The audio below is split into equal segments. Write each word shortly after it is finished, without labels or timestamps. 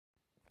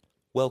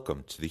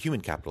Welcome to the Human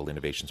Capital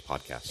Innovations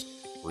Podcast.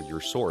 We're your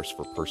source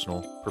for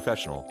personal,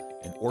 professional,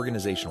 and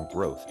organizational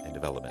growth and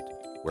development,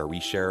 where we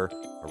share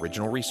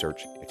original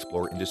research,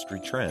 explore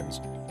industry trends,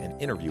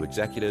 and interview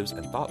executives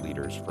and thought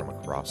leaders from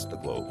across the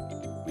globe.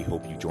 We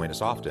hope you join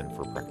us often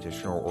for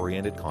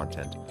practitioner-oriented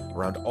content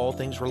around all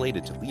things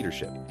related to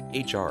leadership,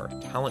 HR,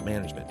 talent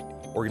management,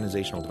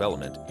 organizational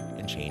development,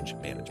 and change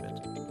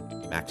management.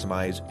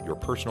 Maximize your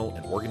personal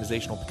and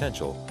organizational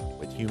potential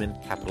with Human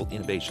Capital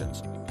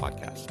Innovations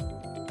Podcast.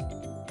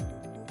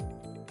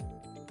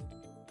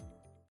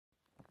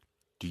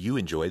 Do you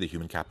enjoy the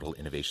Human Capital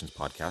Innovations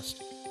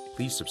Podcast?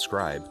 Please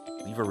subscribe,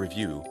 leave a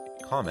review,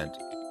 comment,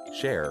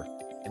 share,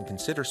 and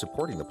consider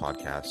supporting the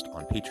podcast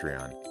on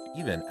Patreon,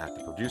 even at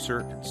the producer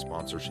and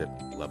sponsorship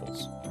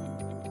levels.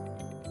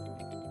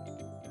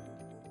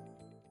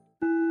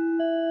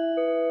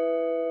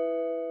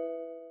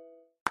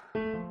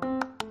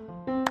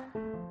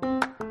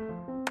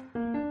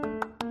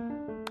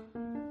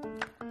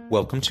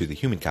 Welcome to the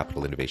Human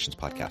Capital Innovations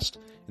Podcast.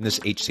 In this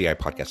HCI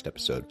podcast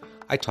episode,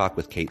 I talk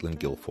with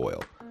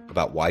Guilfoyle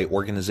about why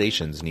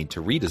organizations need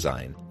to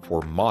redesign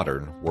for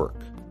modern work.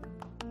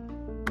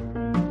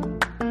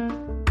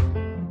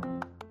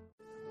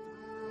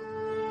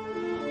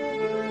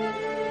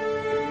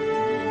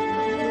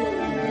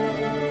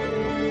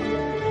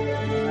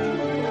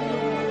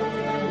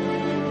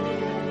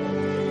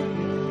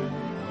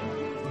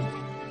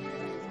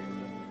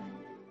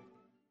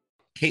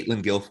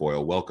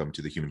 Guilfoyle, welcome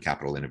to the Human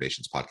Capital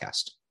Innovations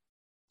Podcast.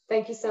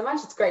 Thank you so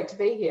much. It's great to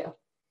be here.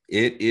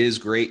 It is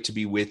great to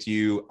be with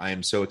you. I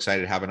am so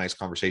excited to have a nice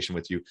conversation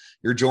with you.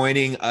 You're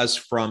joining us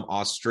from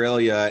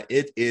Australia.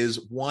 It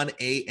is 1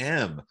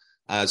 a.m.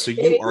 So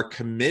you are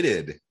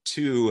committed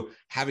to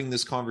having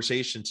this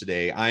conversation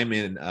today. I'm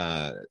in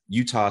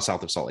Utah,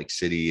 south of Salt Lake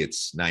City.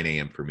 It's 9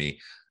 a.m. for me.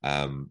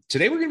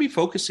 Today, we're going to be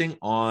focusing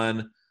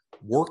on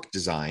work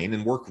design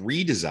and work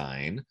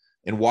redesign,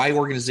 and why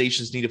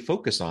organizations need to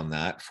focus on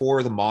that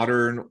for the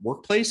modern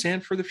workplace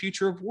and for the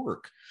future of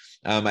work.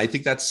 I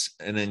think that's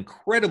an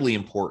incredibly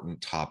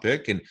important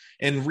topic,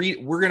 and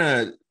we're going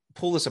to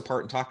pull this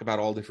apart and talk about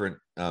all different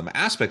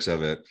aspects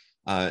of it.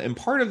 And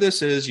part of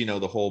this is,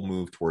 the whole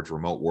move towards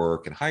remote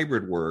work and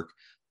hybrid work,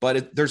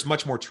 but there's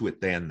much more to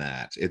it than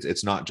that.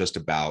 It's not just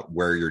about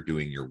where you're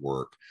doing your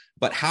work,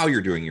 but how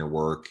you're doing your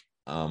work,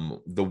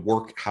 the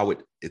work, how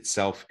it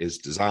itself is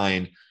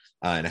designed,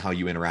 and how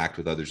you interact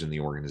with others in the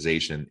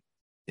organization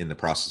in the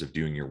process of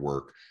doing your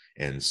work,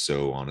 and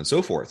so on and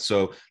so forth.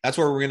 So that's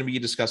what we're going to be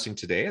discussing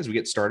today. As we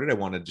get started, I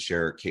wanted to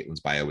share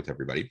Caitlin's bio with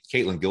everybody.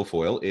 Caitlin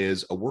Guilfoyle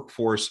is a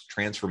workforce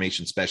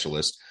transformation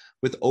specialist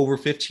with over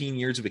 15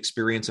 years of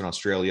experience in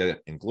Australia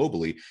and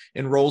globally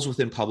in roles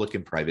within public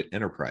and private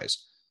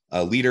enterprise.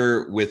 A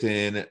leader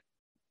within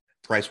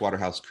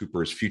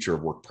PricewaterhouseCoopers Future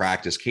of Work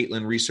practice,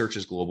 Caitlin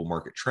researches global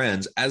market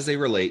trends as they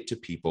relate to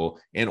people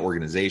and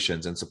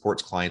organizations and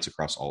supports clients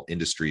across all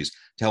industries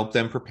to help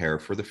them prepare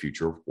for the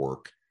future of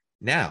work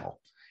now.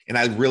 And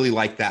I really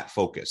like that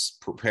focus,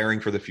 preparing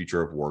for the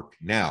future of work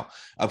now.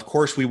 Of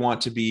course, we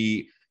want to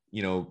be,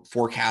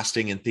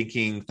 forecasting and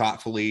thinking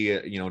thoughtfully,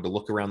 to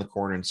look around the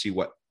corner and see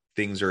what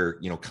things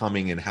are,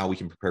 coming and how we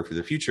can prepare for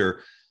the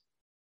future.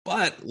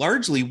 But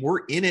largely,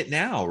 we're in it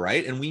now,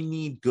 right? And we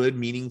need good,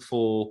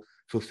 meaningful,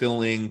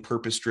 fulfilling,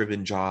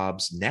 purpose-driven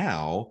jobs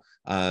now,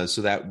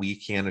 so that we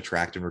can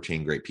attract and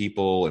retain great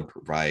people and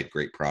provide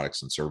great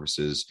products and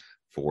services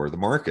for the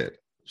market.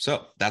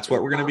 So that's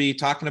what we're going to be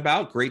talking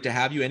about. Great to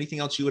have you. Anything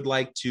else you would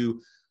like to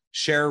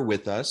share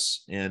with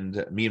us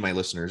and me and my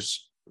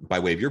listeners by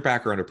way of your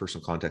background or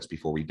personal context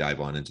before we dive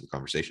on into the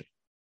conversation?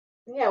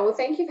 Yeah, well,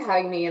 thank you for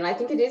having me. And I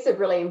think it is a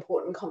really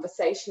important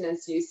conversation,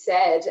 as you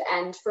said.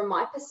 And from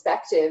my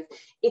perspective,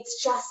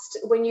 it's just,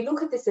 when you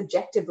look at this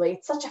objectively,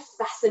 it's such a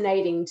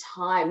fascinating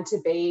time to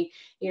be,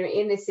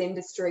 in this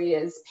industry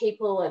as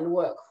people and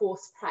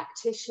workforce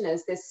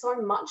practitioners. There's so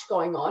much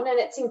going on and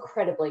it's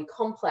incredibly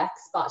complex,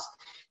 but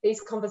these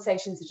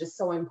conversations are just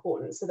so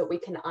important so that we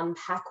can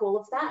unpack all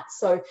of that.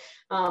 So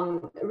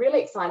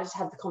really excited to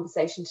have the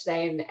conversation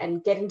today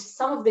and get into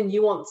some of the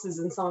nuances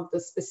and some of the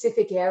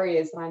specific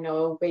areas that I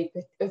know will be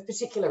of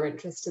particular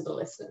interest to the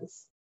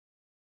listeners.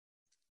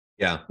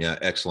 Yeah,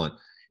 excellent.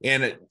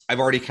 And I've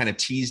already kind of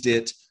teased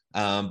it,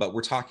 but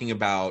we're talking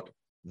about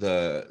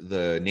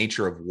the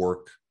nature of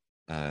work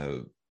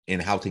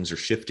and how things are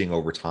shifting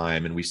over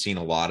time. And we've seen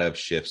a lot of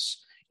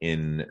shifts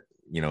in,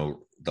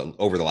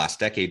 over the last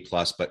decade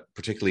plus, but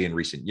particularly in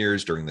recent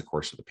years during the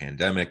course of the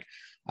pandemic,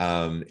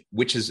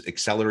 which has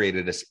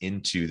accelerated us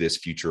into this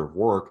future of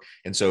work.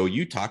 And so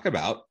you talk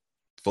about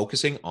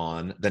focusing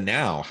on the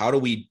now. How do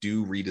we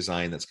do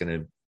redesign that's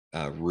going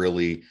to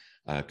really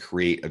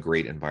create a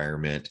great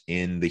environment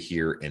in the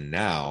here and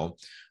now?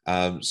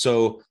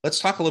 So let's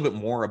talk a little bit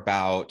more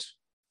about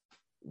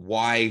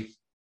why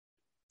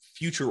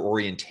future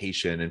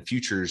orientation and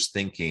futures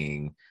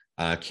thinking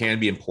can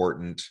be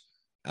important,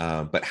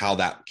 but how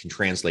that can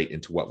translate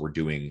into what we're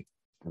doing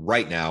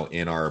right now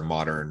in our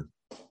modern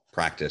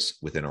practice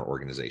within our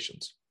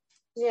organizations.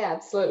 Yeah,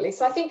 absolutely.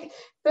 So I think,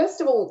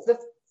 first of all, the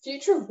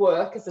Future of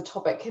work as a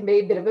topic can be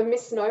a bit of a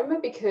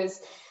misnomer,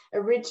 because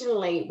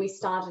originally we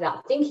started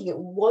out thinking it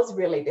was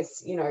really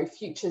this,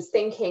 futures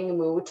thinking, and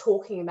we were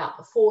talking about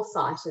the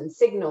foresight and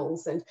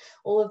signals and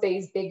all of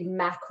these big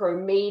macro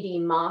meaty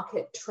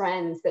market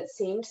trends that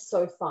seemed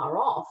so far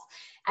off.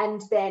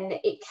 And then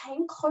it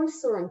came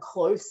closer and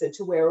closer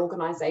to where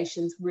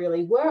organizations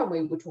really were. And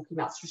we were talking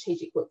about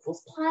strategic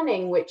workforce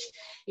planning, which,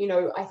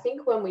 I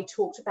think when we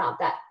talked about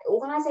that,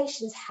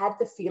 organizations had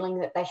the feeling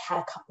that they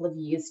had a couple of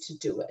years to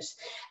do it.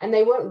 And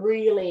they weren't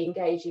really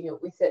engaging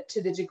it with it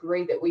to the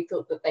degree that we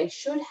thought that they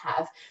should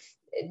have.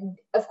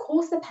 Of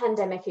course, the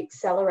pandemic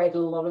accelerated a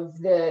lot of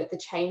the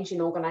change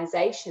in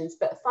organizations,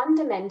 but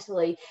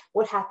fundamentally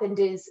what happened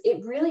is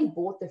it really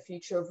brought the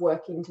future of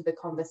work into the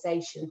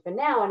conversation for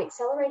now and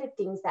accelerated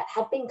things that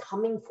had been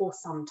coming for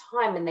some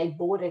time, and they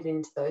brought it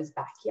into those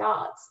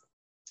backyards.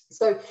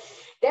 So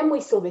then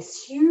we saw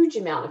this huge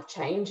amount of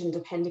change, and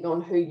depending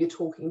on who you're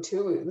talking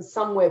to, it was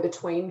somewhere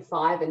between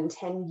 5 and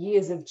 10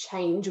 years of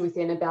change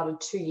within about a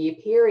 2-year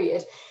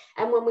period.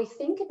 And when we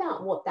think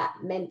about what that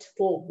meant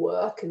for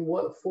work and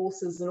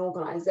workforces and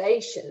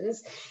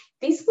organizations,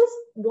 this was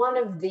one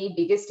of the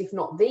biggest, if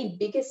not the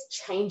biggest,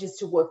 changes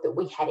to work that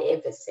we had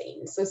ever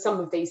seen. So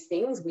some of these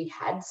things we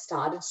had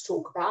started to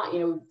talk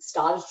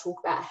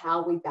about,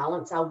 how we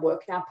balance our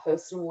work and our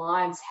personal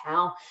lives,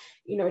 how,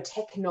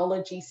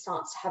 technology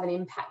starts to have an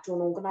impact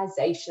on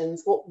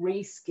organizations, what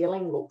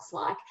reskilling looks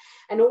like.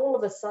 And all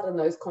of a sudden,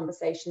 those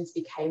conversations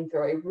became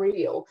very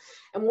real.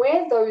 And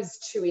where those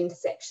two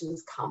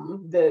intersections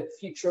come, the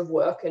future of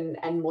work and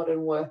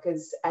modern work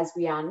as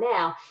we are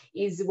now,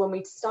 is when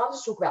we started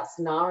to talk about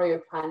scenario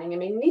planning. I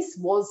mean, this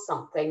was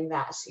something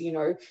that,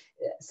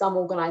 some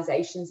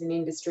organizations and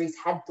industries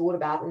had thought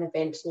about an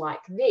event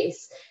like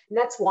this. And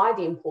that's why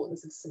the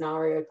importance of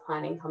scenario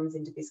planning comes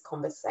into this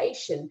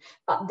conversation.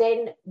 But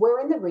then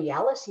we're in the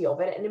reality of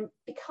it, and it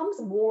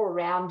becomes more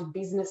around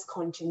business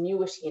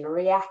continuity and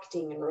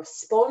reacting and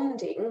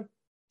responding,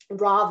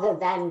 rather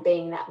than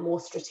being that more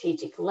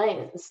strategic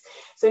lens.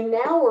 So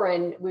now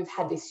we've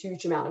had this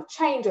huge amount of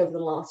change over the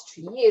last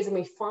 2 years, and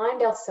we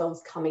find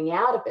ourselves coming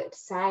out of it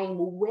saying,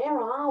 well, where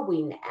are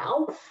we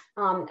now?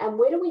 And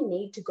where do we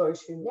need to go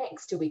to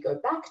next? Do we go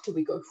back? Do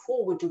we go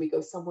forward? Do we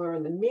go somewhere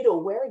in the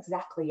middle? Where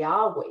exactly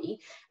are we?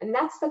 And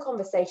that's the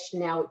conversation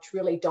now, which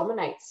really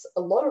dominates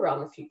a lot around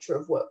the future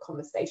of work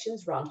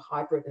conversations around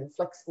hybrid and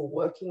flexible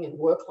working and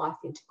work-life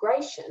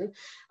integration.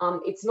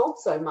 It's not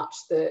so much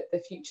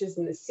the futures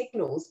and the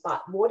signals,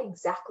 but what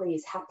exactly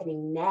is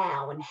happening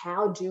now, and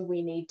how do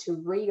we need to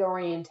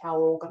reorient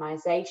our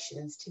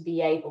organizations to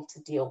be able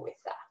to deal with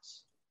that?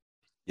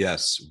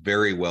 Yes,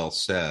 very well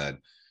said.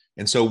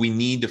 And so we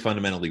need to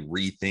fundamentally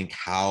rethink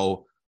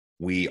how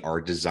we are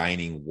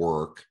designing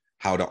work,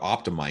 how to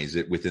optimize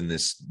it within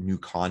this new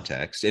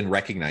context, and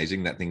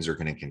recognizing that things are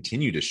going to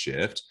continue to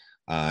shift.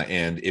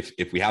 And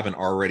if we haven't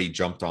already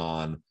jumped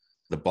on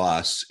the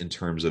bus in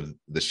terms of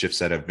the shifts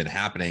that have been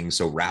happening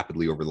so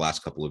rapidly over the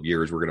last couple of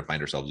years, we're going to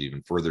find ourselves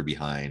even further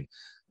behind,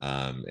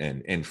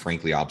 and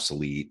frankly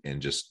obsolete,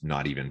 and just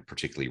not even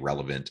particularly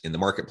relevant in the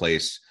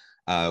marketplace,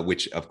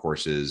 which of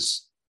course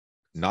is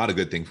not a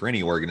good thing for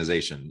any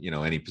organization,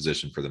 any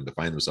position for them to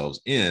find themselves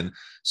in.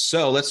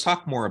 So let's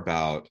talk more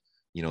about,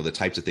 the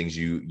types of things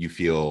you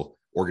feel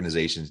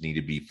organizations need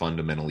to be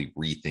fundamentally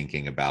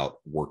rethinking about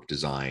work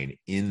design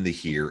in the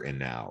here and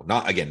now.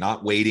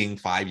 Not waiting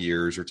 5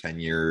 years or 10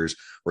 years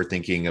or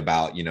thinking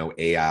about,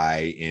 AI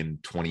in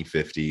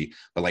 2050,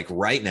 but like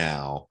right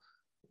now,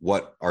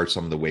 what are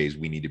some of the ways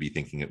we need to be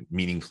thinking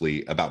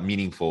meaningfully about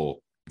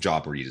meaningful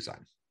job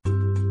redesign?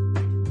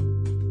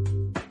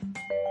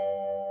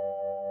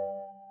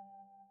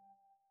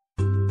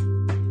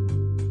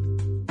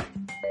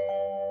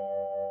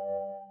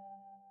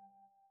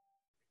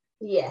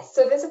 Yes,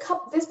 so there's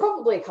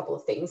probably a couple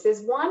of things.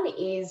 There's one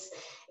is,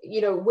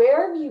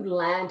 where have you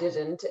landed?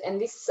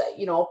 And this,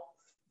 I'll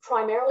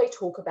primarily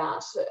talk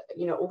about,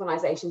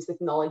 organizations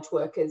with knowledge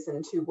workers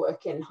and who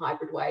work in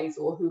hybrid ways,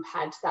 or who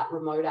had that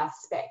remote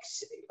aspect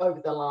over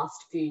the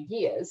last few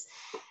years,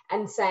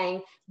 and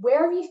saying,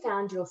 where have you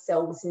found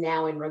yourselves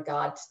now in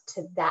regard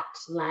to that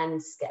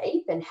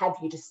landscape? And have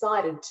you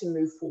decided to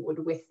move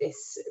forward with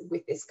this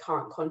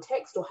current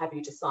context, or have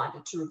you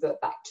decided to revert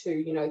back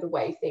to, the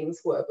way things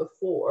were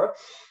before?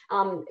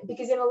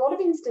 Because in a lot of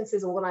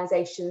instances,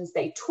 organizations,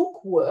 they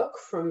took work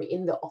from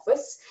in the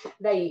office,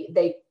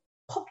 they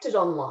popped it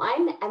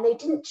online, and they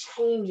didn't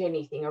change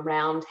anything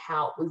around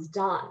how it was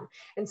done.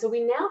 And so we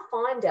now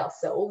find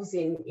ourselves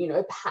in,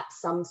 perhaps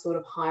some sort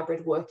of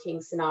hybrid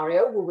working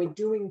scenario where we're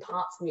doing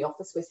parts in the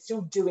office, we're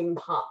still doing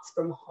parts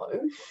from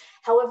home.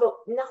 However,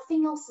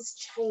 nothing else has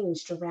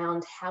changed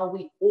around how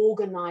we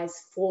organize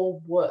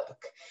for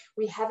work.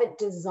 We haven't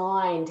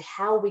designed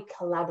how we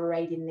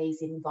collaborate in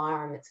these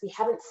environments. We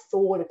haven't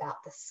thought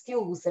about the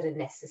skills that are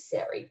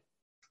necessary.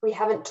 We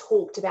haven't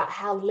talked about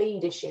how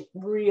leadership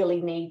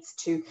really needs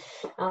to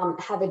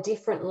have a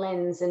different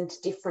lens and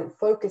different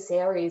focus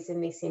areas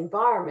in this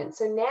environment.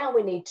 So now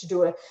we need to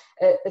do a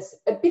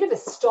bit of a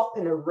stop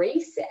and a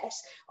reset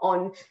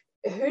on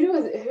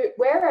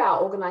where are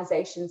our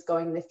organizations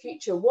going in the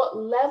future? What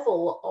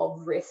level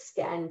of risk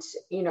and,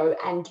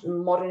 and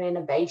modern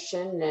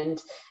innovation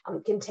and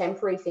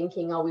contemporary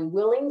thinking are we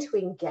willing to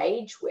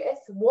engage with?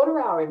 What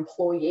are our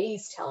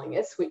employees telling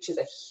us, which is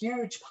a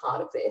huge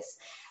part of this?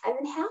 And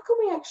then how can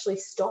we actually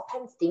stop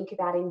and think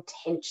about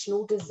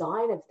intentional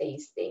design of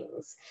these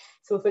things?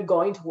 So if we're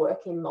going to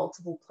work in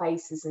multiple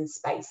places and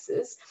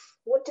spaces,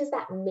 what does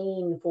that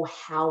mean for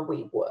how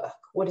we work?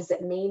 What does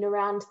it mean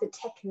around the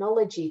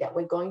technology that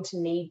we're going to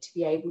need to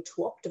be able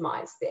to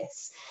optimize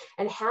this?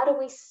 And how do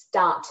we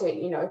start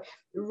to,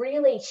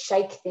 really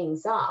shake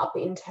things up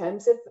in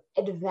terms of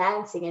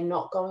advancing and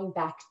not going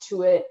back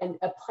to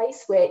a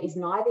place where it is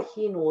neither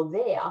here nor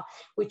there,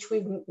 which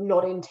we've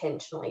not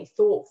intentionally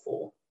thought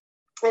for?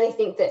 And I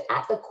think that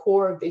at the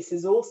core of this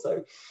is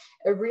also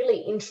a really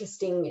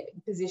interesting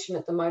position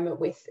at the moment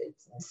with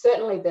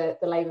certainly the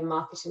labour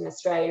market in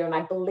Australia, and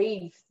I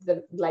believe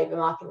the labour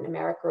market in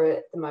America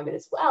at the moment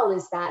as well,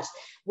 is that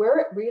we're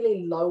at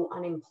really low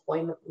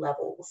unemployment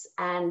levels.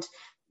 And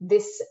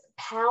this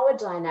power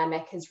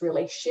dynamic has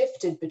really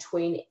shifted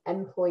between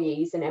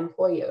employees and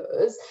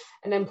employers,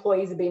 and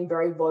employees have been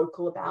very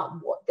vocal about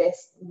what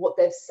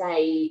they've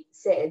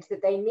said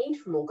that they need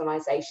from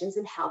organisations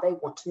and how they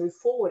want to move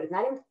forward. And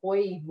that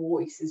employee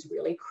voice is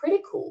really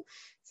critical.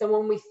 So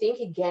when we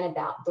think again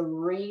about the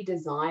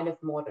redesign of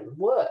modern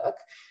work,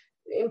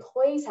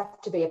 employees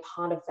have to be a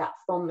part of that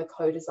from the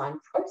co-design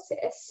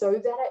process so that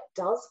it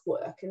does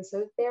work and so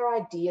that their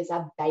ideas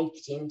are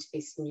baked into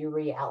this new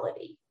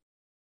reality.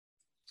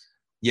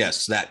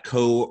 Yes, that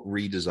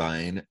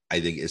co-redesign,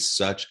 I think, is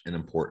such an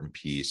important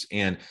piece,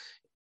 and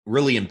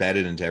really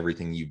embedded into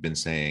everything you've been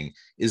saying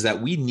is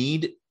that we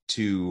need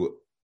to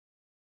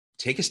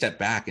take a step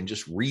back and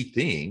just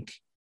rethink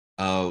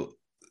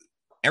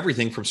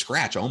everything from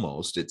scratch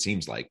almost, it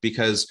seems like,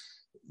 because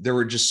there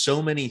were just so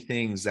many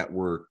things that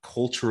were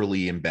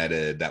culturally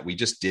embedded that we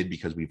just did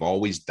because we've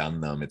always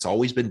done them. It's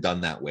always been done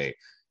that way.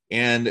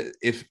 And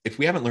if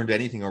we haven't learned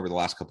anything over the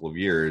last couple of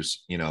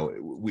years,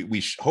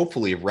 we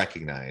hopefully have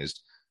recognized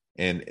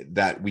and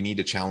that we need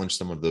to challenge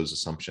some of those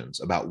assumptions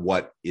about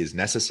what is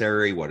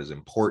necessary, what is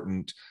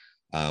important,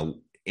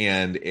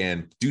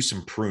 and do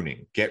some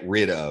pruning, get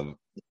rid of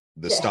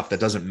the stuff that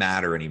doesn't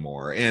matter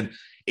anymore.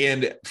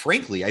 And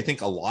frankly, I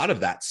think a lot of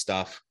that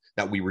stuff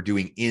that we were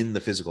doing in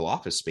the physical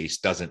office space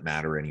doesn't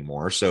matter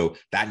anymore. So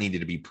that needed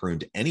to be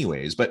pruned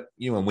anyways. But,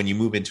 when you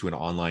move into an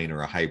online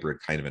or a hybrid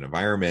kind of an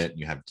environment,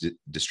 you have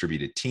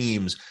distributed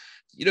teams,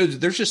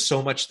 there's just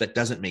so much that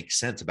doesn't make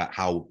sense about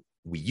how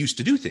we used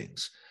to do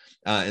things.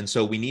 And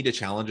so we need to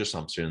challenge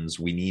assumptions.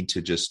 We need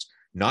to just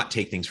not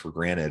take things for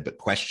granted, but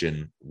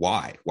question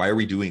why. Why are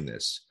we doing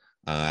this?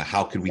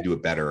 How can we do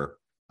it better?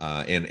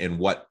 And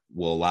what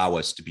will allow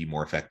us to be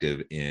more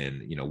effective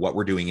in what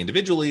we're doing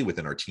individually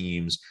within our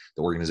teams,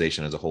 the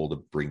organization as a whole,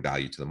 to bring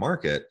value to the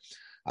market.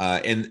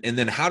 And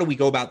then how do we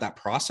go about that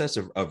process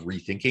of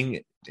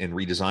rethinking and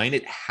redesign?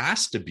 It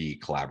has to be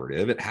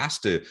collaborative. It has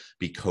to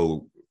be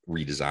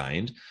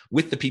redesigned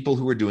with the people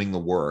who are doing the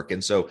work.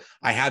 And so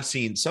I have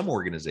seen some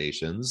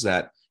organizations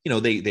that,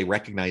 they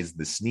recognize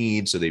this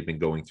need. So they've been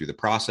going through the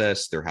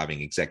process. They're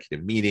having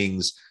executive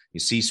meetings,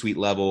 C-suite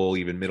level,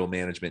 even middle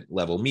management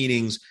level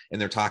meetings, and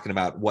they're talking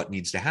about what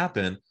needs to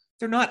happen.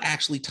 They're not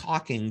actually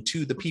talking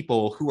to the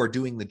people who are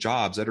doing the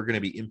jobs that are going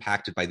to be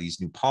impacted by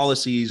these new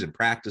policies and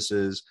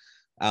practices.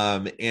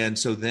 And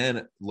so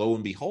then lo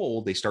and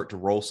behold, they start to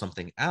roll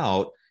something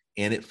out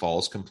and it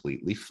falls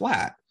completely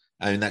flat.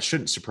 I mean, that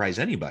shouldn't surprise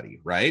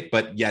anybody, right?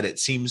 But yet it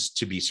seems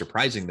to be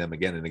surprising them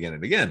again and again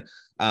and again.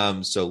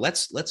 So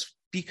let's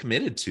be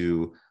committed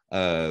to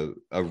a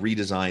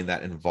redesign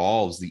that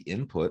involves the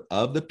input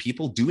of the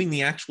people doing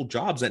the actual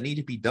jobs that need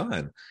to be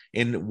done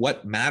and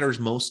what matters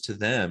most to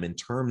them in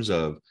terms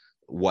of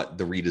what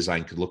the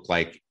redesign could look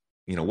like,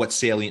 what's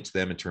salient to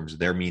them in terms of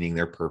their meaning,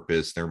 their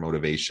purpose, their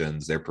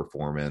motivations, their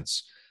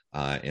performance,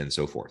 and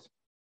so forth.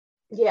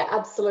 Yeah,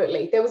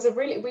 absolutely.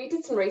 We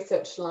did some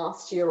research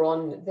last year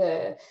on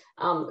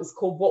it's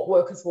called What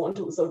Workers Want.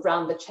 It was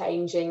around the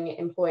changing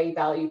employee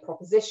value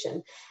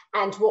proposition.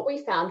 And what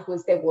we found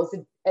was there was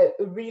a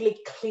really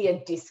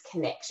clear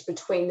disconnect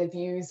between the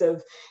views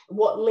of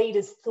what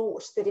leaders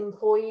thought that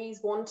employees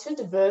wanted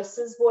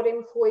versus what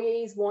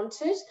employees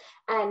wanted.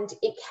 And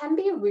it can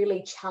be a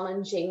really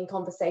challenging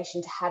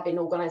conversation to have in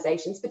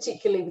organizations,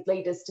 particularly with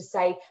leaders, to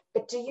say,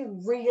 but do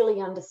you really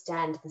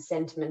understand the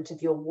sentiment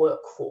of your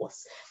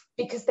workforce?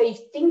 Because they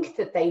think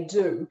that they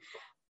do,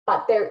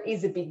 but there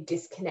is a big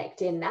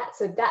disconnect in that.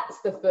 So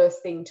that's the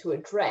first thing to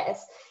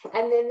address.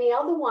 And then the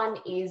other one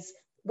is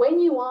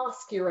when you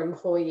ask your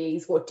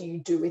employees, what do you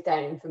do with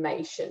that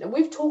information? And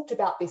we've talked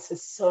about this for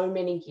so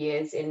many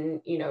years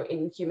in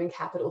human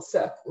capital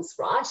circles,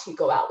 right? You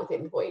go out with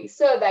employee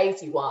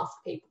surveys, you ask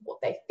people what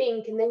they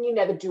think, and then you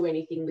never do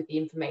anything with the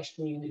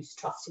information. You lose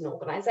trust in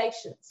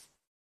organizations.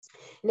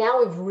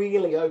 Now we've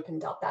really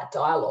opened up that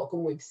dialogue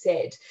and we've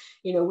said,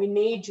 we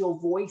need your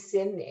voice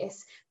in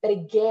this. But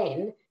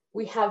again,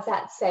 we have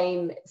that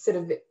same sort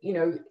of,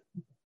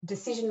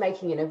 decision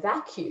making in a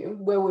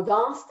vacuum, where we've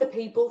asked the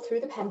people through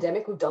the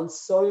pandemic, we've done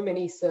so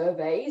many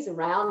surveys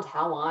around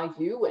how are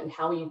you and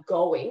how are you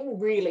going,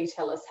 really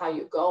tell us how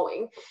you're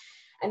going.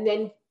 And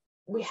then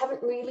we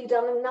haven't really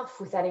done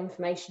enough with that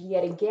information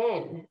yet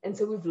again. And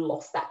so we've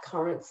lost that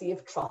currency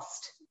of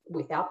trust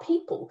with our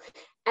people.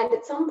 And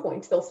at some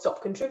point, they'll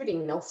stop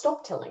contributing and they'll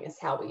stop telling us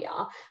how we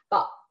are.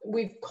 But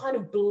we've kind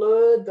of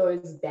blurred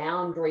those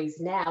boundaries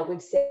now.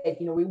 We've said,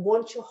 we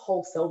want your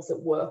whole selves at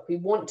work. We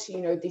want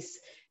to,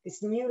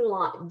 this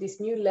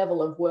new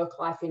level of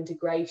work-life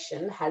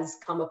integration has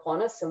come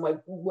upon us, and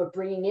we're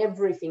bringing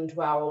everything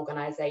to our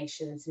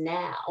organizations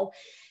now.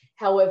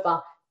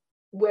 However,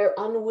 we're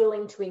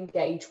unwilling to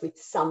engage with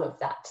some of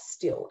that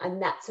still. And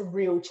that's a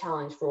real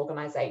challenge for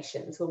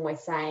organizations when we're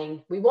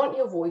saying, we want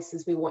your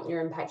voices, we want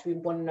your impact, we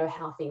want to know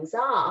how things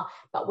are,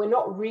 but we're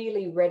not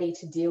really ready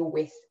to deal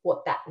with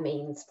what that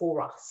means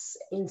for us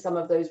in some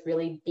of those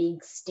really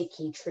big,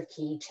 sticky,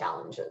 tricky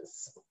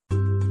challenges.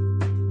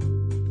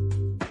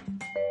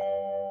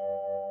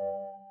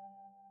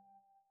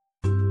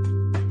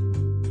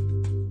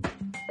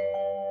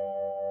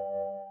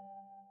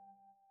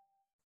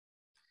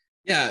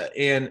 Yeah,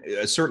 and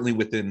certainly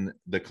within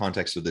the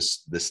context of the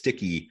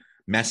sticky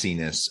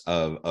messiness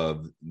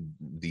of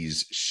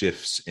these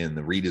shifts in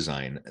the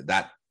redesign,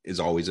 that is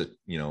always a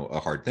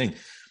hard thing.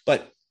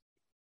 But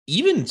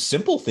even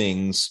simple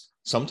things,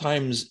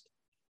 sometimes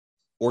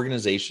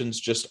organizations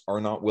just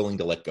are not willing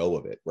to let go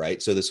of it,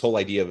 right? So this whole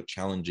idea of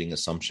challenging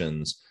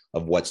assumptions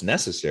of what's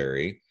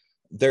necessary,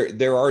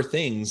 there are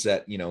things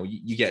that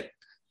you get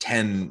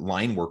 10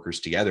 line workers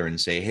together and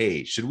say,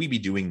 hey, should we be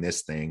doing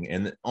this thing?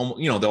 And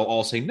they'll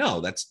all say,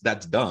 no, that's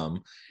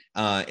dumb.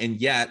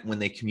 And yet when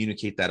they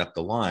communicate that up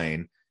the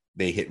line,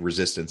 they hit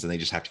resistance and they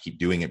just have to keep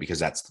doing it because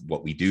that's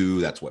what we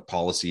do. That's what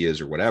policy is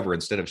or whatever.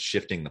 Instead of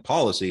shifting the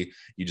policy,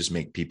 you just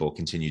make people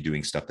continue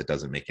doing stuff that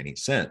doesn't make any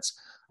sense.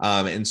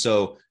 And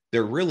so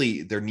there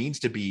needs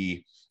to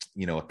be,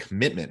 a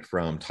commitment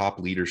from top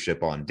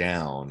leadership on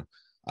down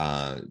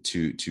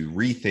to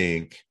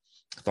rethink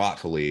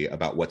thoughtfully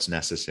about what's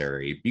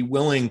necessary. Be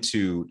willing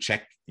to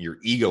check your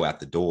ego at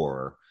the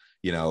door,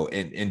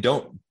 and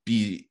don't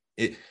be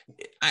it.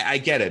 I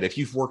get it. If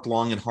you've worked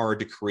long and hard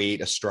to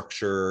create a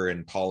structure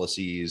and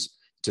policies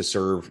to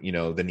serve,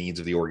 the needs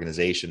of the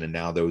organization, and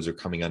now those are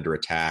coming under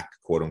attack,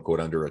 quote unquote,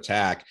 under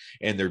attack,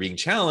 and they're being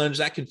challenged,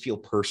 that can feel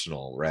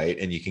personal, right?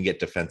 And you can get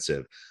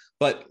defensive.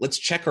 But let's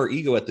check our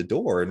ego at the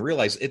door and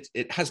realize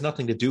it has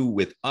nothing to do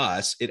with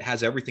us. It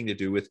has everything to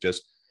do with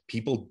just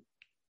people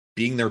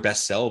being their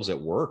best selves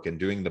at work and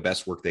doing the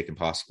best work they can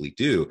possibly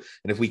do.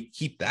 And if we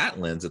keep that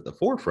lens at the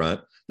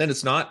forefront, then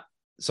it's not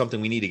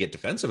something we need to get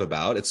defensive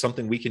about. It's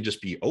something we can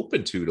just be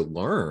open to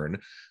learn.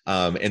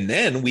 And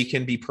then we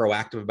can be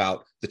proactive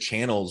about the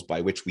channels by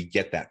which we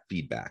get that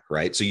feedback,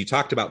 right? So you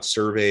talked about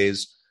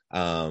surveys,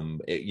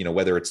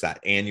 whether it's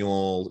that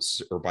annual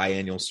or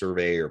biannual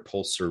survey or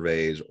pulse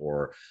surveys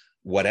or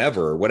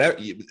whatever,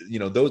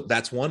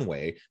 that's one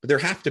way. But there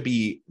have to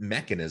be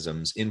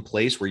mechanisms in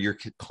place where you're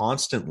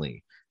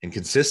constantly and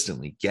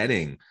consistently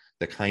getting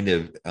the kind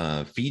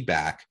of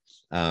feedback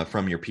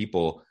from your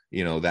people,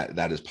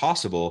 that is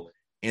possible.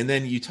 And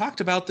then you talked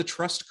about the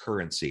trust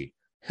currency.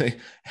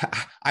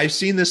 I've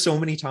seen this so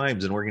many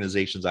times in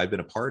organizations I've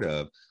been a part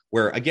of,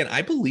 where, again,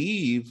 I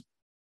believe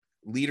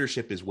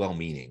leadership is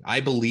well-meaning. I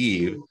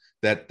believe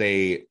that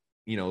they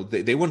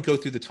wouldn't go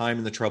through the time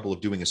and the trouble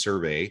of doing a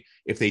survey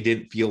if they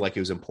didn't feel like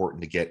it was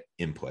important to get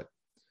input.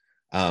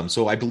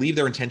 So I believe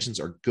their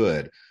intentions are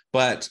good,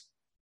 but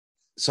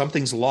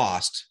something's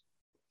lost,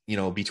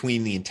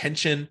 between the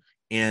intention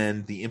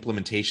and the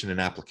implementation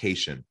and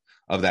application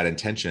of that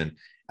intention.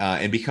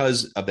 And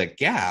because of that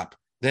gap,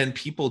 then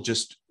people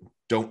just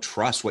don't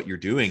trust what you're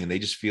doing. And they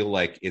just feel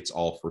like it's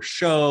all for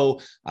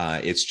show.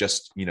 It's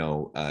just,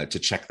 to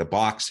check the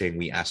box saying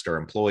we asked our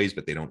employees,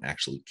 but they don't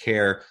actually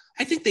care.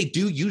 I think they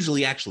do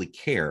usually actually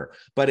care,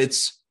 but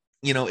it's,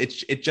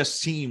 it just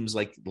seems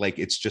like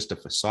it's just a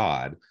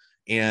facade.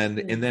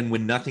 And then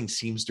when nothing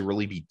seems to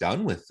really be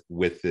done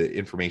with the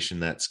information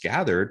that's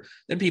gathered,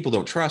 then people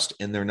don't trust,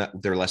 and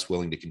they're less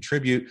willing to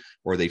contribute,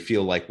 or they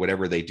feel like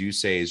whatever they do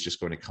say is just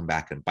going to come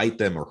back and bite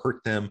them or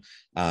hurt them.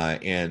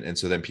 And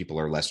so then people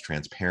are less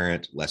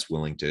transparent, less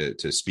willing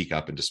to speak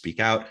up and to speak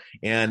out.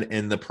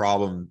 And the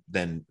problem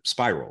then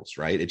spirals,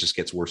 right? It just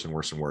gets worse and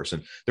worse and worse.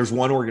 And there's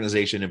one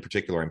organization in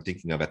particular I'm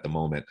thinking of at the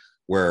moment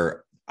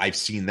where I've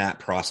seen that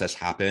process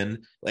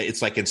happen.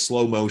 It's like in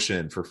slow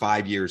motion. For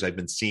 5 years, I've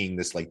been seeing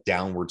this like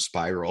downward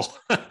spiral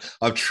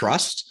of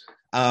trust.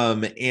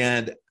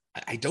 And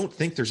I don't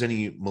think there's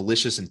any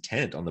malicious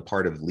intent on the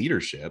part of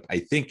leadership. I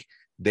think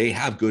they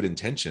have good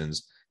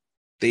intentions.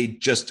 They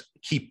just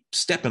keep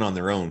stepping on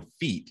their own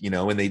feet,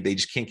 and they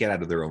just can't get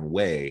out of their own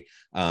way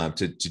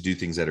to do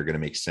things that are going to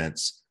make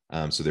sense.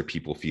 So their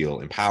people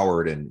feel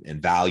empowered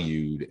and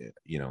valued,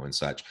 and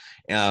such.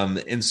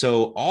 And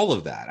so all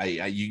of that,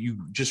 you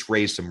just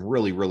raised some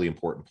really, really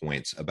important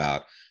points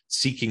about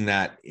seeking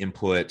that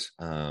input,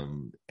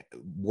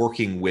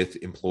 working with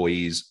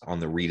employees on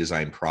the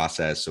redesign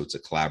process. So it's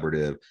a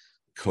collaborative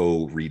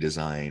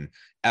co-redesign,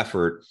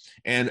 effort.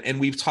 And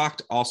we've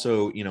talked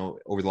also,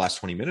 over the last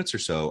 20 minutes or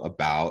so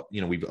about,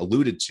 we've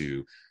alluded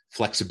to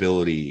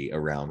flexibility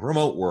around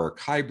remote work,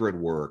 hybrid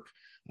work,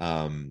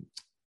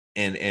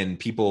 and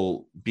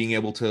people being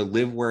able to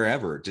live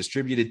wherever,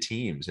 distributed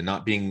teams, and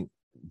not being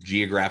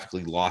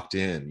geographically locked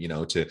in,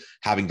 to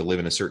having to live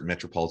in a certain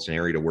metropolitan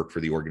area to work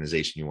for the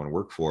organization you want to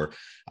work for,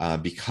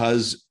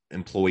 because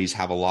employees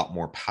have a lot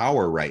more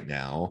power right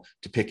now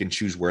to pick and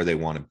choose where they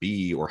want to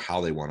be or how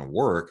they want to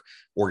work.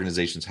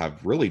 Organizations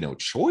have really no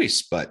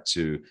choice but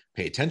to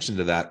pay attention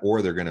to that,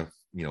 or they're going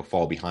to,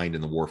 fall behind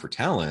in the war for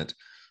talent.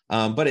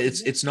 But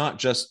it's not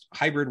just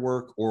hybrid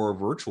work or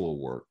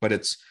virtual work, but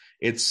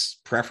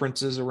it's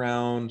preferences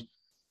around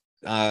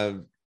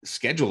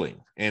scheduling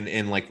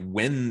and like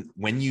when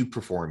you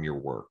perform your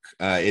work.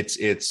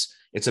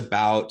 It's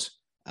about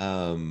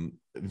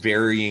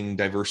varying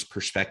diverse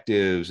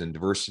perspectives and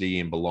diversity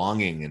and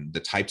belonging and the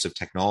types of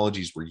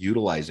technologies we're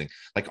utilizing.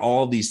 Like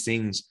all of these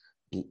things,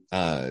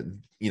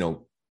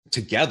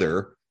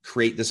 together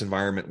create this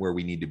environment where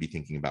we need to be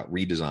thinking about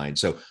redesign.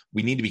 So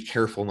we need to be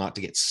careful not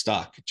to get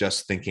stuck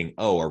just thinking,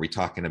 oh, are we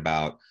talking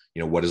about,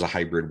 what does a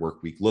hybrid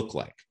work week look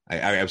like?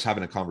 I was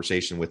having a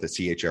conversation with a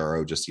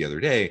CHRO just the other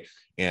day,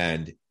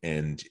 and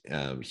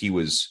he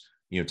was,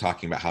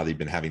 talking about how they've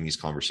been having these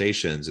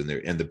conversations,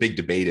 and the big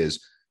debate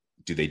is,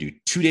 do they do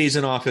 2 days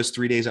in office,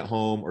 3 days at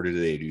home, or do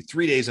they do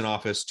 3 days in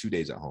office, 2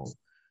 days at home?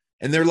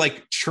 And they're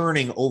like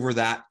churning over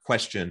that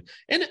question.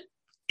 And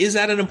is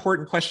that an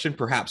important question?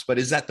 Perhaps, but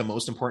is that the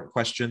most important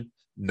question?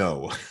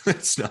 No,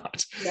 it's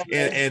not.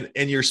 Yeah.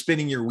 And you're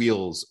spinning your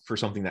wheels for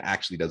something that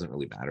actually doesn't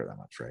really matter that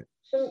much, right?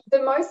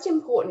 The most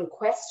important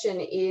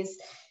question is,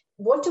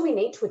 what do we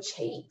need to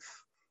achieve?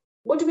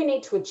 What do we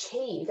need to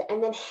achieve?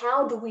 And then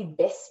how do we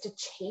best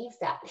achieve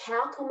that?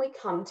 How can we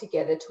come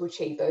together to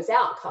achieve those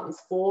outcomes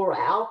for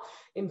our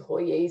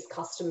employees,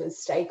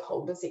 customers,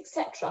 stakeholders,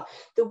 etc.?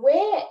 The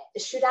where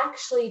should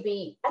actually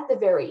be at the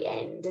very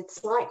end.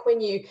 It's like when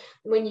you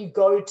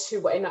go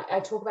to, and I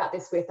talk about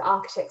this with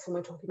architects when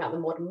we're talking about the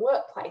modern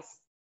workplace.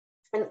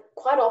 And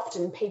quite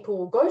often people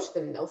will go to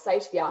them and they'll say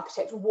to the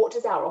architect, well, what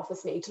does our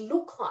office need to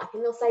look like?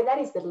 And they'll say that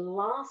is the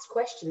last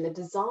question. The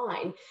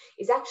design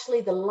is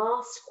actually the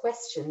last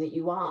question that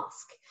you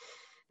ask.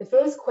 The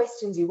first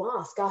questions you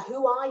ask are,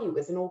 who are you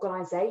as an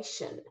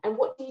organization? And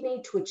what do you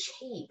need to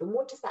achieve? And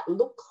what does that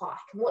look like?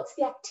 And what's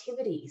the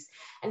activities?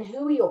 And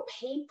who are your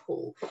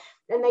people?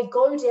 And they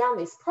go down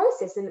this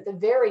process. And at the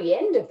very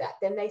end of that,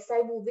 then they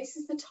say, well, this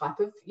is the type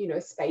of,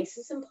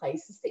 spaces and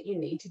places that you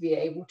need to be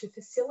able to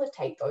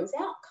facilitate those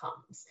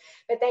outcomes.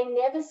 But they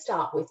never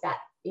start with that,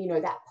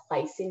 that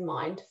place in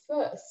mind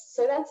first.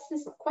 So that's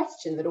this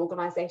question that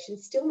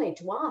organizations still need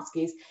to ask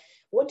is,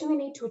 what do we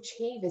need to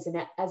achieve as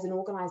an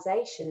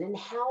organization, and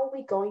how are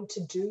we going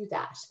to do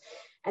that?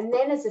 And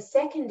then as a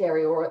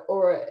secondary or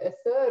a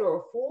third or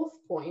a fourth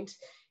point,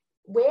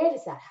 where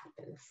does that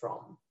happen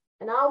from?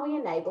 And are we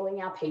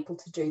enabling our people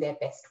to do their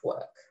best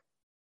work?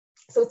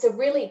 So it's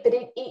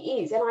it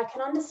is, and I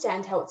can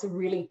understand how it's a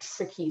really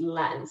tricky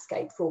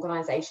landscape for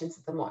organizations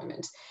at the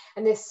moment.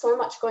 And there's so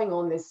much going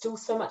on. There's still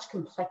so much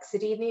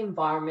complexity in the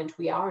environment.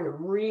 We are in a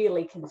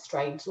really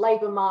constrained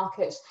labor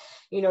market.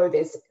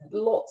 There's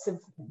lots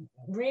of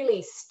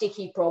really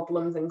sticky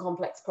problems and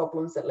complex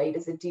problems that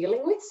leaders are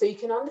dealing with. So you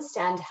can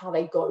understand how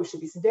they go to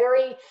this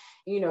very,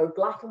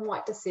 black and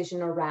white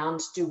decision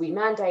around, do we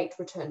mandate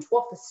return to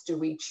office? Do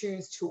we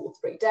choose 2 or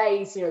 3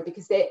 days?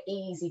 Because they're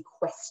easy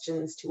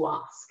questions to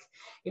ask.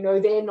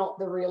 They're not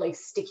the really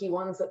sticky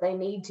ones that they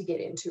need to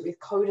get into with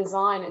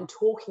co-design and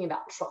talking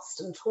about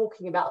trust and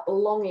talking about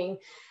belonging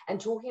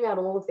and talking about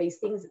all of these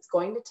things. It's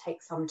going to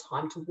take some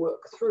time to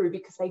work through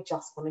because they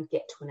just want to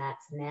get to an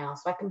answer now.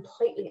 So I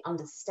completely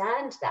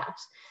understand that.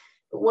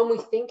 But when we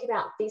think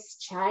about this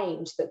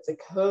change that's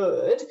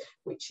occurred,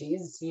 which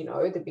is,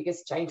 the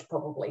biggest change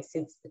probably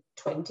since the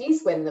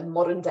 20s when the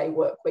modern day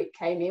work week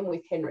came in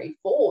with Henry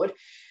Ford,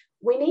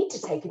 we need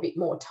to take a bit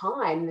more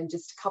time than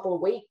just a couple of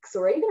weeks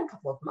or even a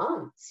couple of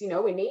months.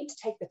 We need to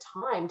take the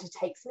time to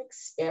take some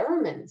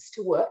experiments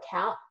to work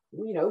out,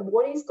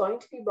 what is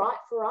going to be right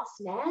for us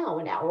now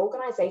in our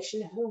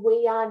organization, who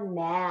we are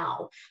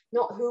now,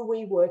 not who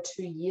we were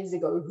 2 years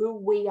ago, who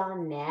we are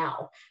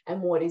now,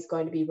 and what is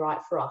going to be right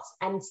for us.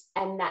 And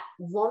that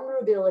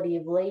vulnerability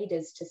of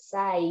leaders to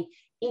say,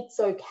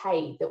 it's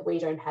okay that we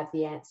don't have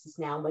the answers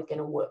now, and we're going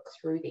to work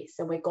through this,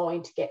 and we're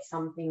going to get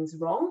some things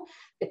wrong,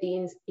 but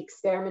the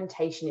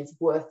experimentation is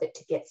worth it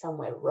to get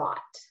somewhere right.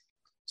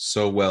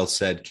 So well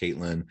said,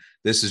 Caitlin.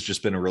 This has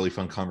just been a really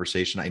fun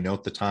conversation. I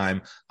note the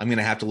time. I'm going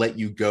to have to let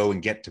you go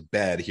and get to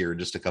bed here in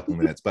just a couple of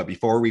minutes. But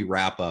before we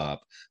wrap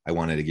up, I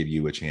wanted to give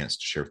you a chance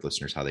to share with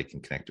listeners how they can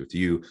connect with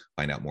you,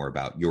 find out more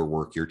about your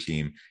work, your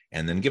team,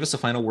 and then give us a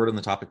final word on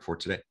the topic for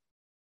today.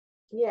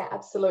 Yeah,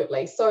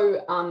 absolutely.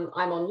 So I'm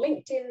on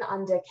LinkedIn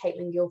under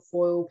Caitlin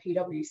Guilfoyle,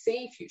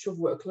 PwC, Future of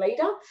Work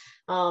Leader.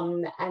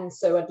 And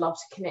so I'd love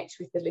to connect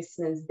with the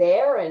listeners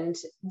there, and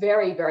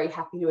very, very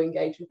happy to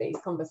engage with these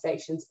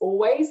conversations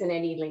always. And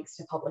any links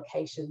to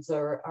publications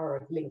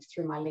are linked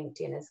through my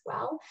LinkedIn as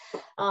well.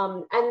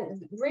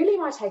 And really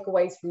my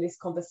takeaways from this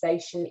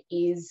conversation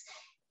is,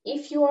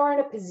 if you are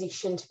in a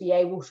position to be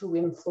able to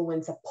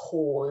influence a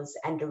pause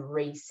and a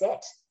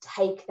reset,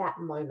 take that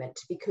moment,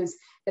 because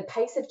the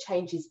pace of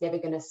change is never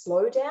going to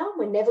slow down.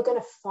 We're never going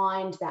to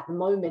find that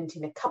moment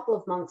in a couple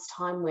of months'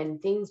 time when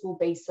things will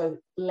be so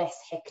less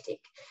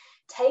hectic.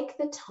 Take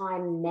the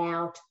time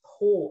now to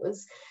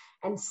pause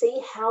and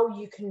see how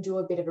you can do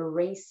a bit of a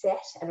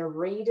reset and a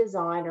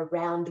redesign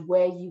around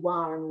where you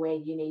are and where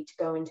you need to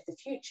go into the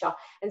future,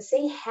 and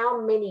see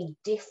how many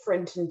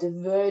different and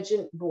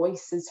divergent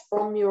voices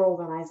from your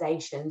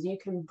organizations you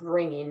can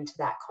bring into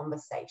that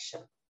conversation.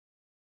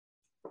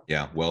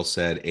 Yeah, well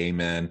said.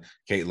 Amen.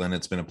 Caitlin,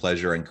 it's been a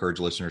pleasure. I encourage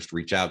listeners to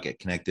reach out, get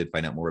connected,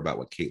 find out more about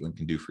what Caitlin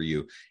can do for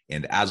you.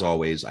 And as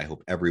always, I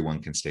hope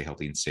everyone can stay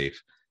healthy and safe,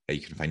 that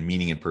you can find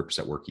meaning and purpose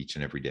at work each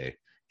and every day.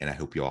 And I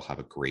hope you all have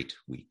a great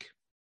week.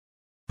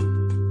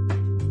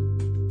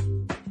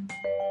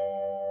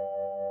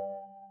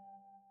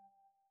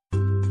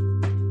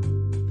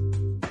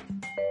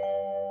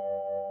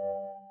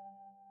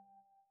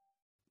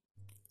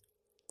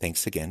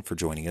 Thanks again for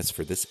joining us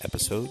for this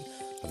episode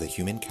of the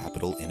Human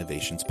Capital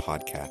Innovations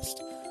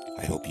Podcast.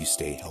 I hope you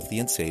stay healthy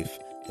and safe,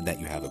 and that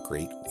you have a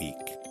great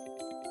week.